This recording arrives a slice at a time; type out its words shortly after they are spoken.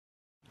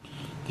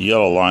The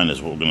yellow line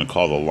is what we're going to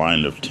call the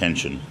line of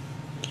tension.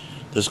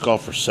 This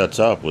golfer sets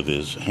up with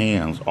his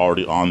hands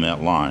already on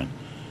that line.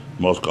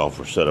 Most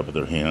golfers set up with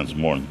their hands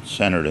more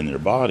centered in their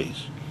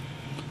bodies.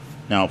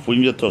 Now, if we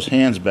can get those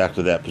hands back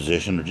to that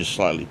position or just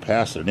slightly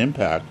past it at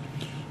impact,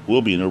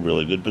 we'll be in a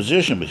really good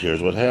position. But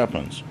here's what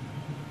happens.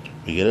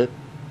 We get it,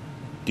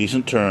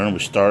 decent turn,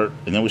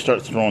 and then we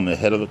start throwing the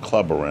head of the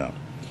club around.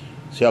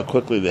 See how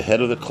quickly the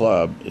head of the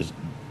club is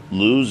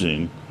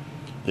losing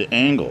the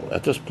angle.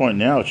 At this point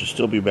now, it should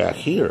still be back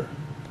here.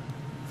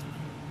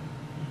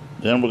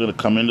 Then we're going to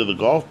come into the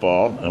golf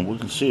ball, and we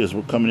can see as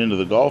we're coming into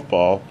the golf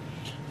ball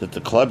that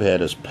the club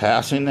head is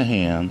passing the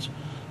hands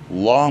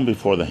long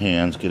before the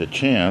hands get a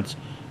chance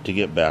to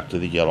get back to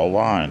the yellow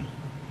line.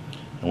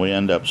 And we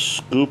end up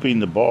scooping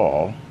the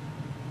ball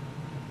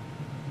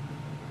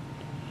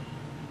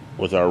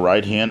with our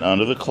right hand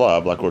under the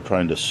club like we're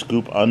trying to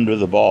scoop under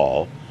the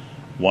ball.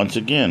 Once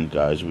again,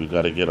 guys, we've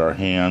got to get our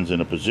hands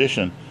in a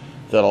position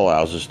that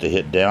allows us to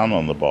hit down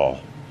on the ball.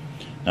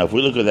 Now, if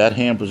we look at that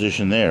hand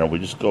position there, we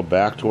just go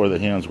back to where the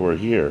hands were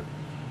here,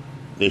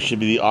 they should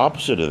be the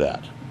opposite of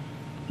that.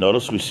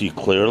 Notice we see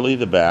clearly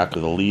the back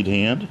of the lead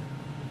hand,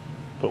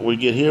 but when we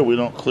get here, we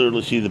don't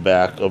clearly see the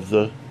back of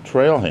the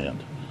trail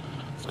hand.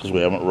 It's because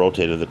we haven't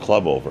rotated the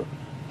club over.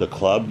 The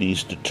club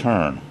needs to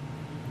turn.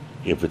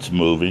 If it's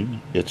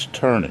moving, it's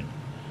turning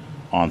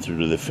on through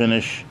to the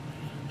finish.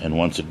 And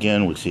once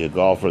again, we see a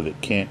golfer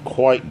that can't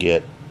quite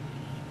get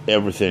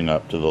everything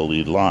up to the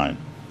lead line.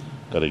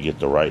 Got to get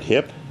the right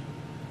hip,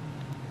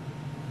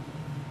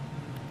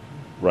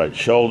 right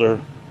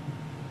shoulder,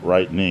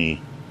 right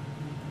knee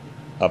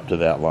up to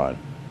that line.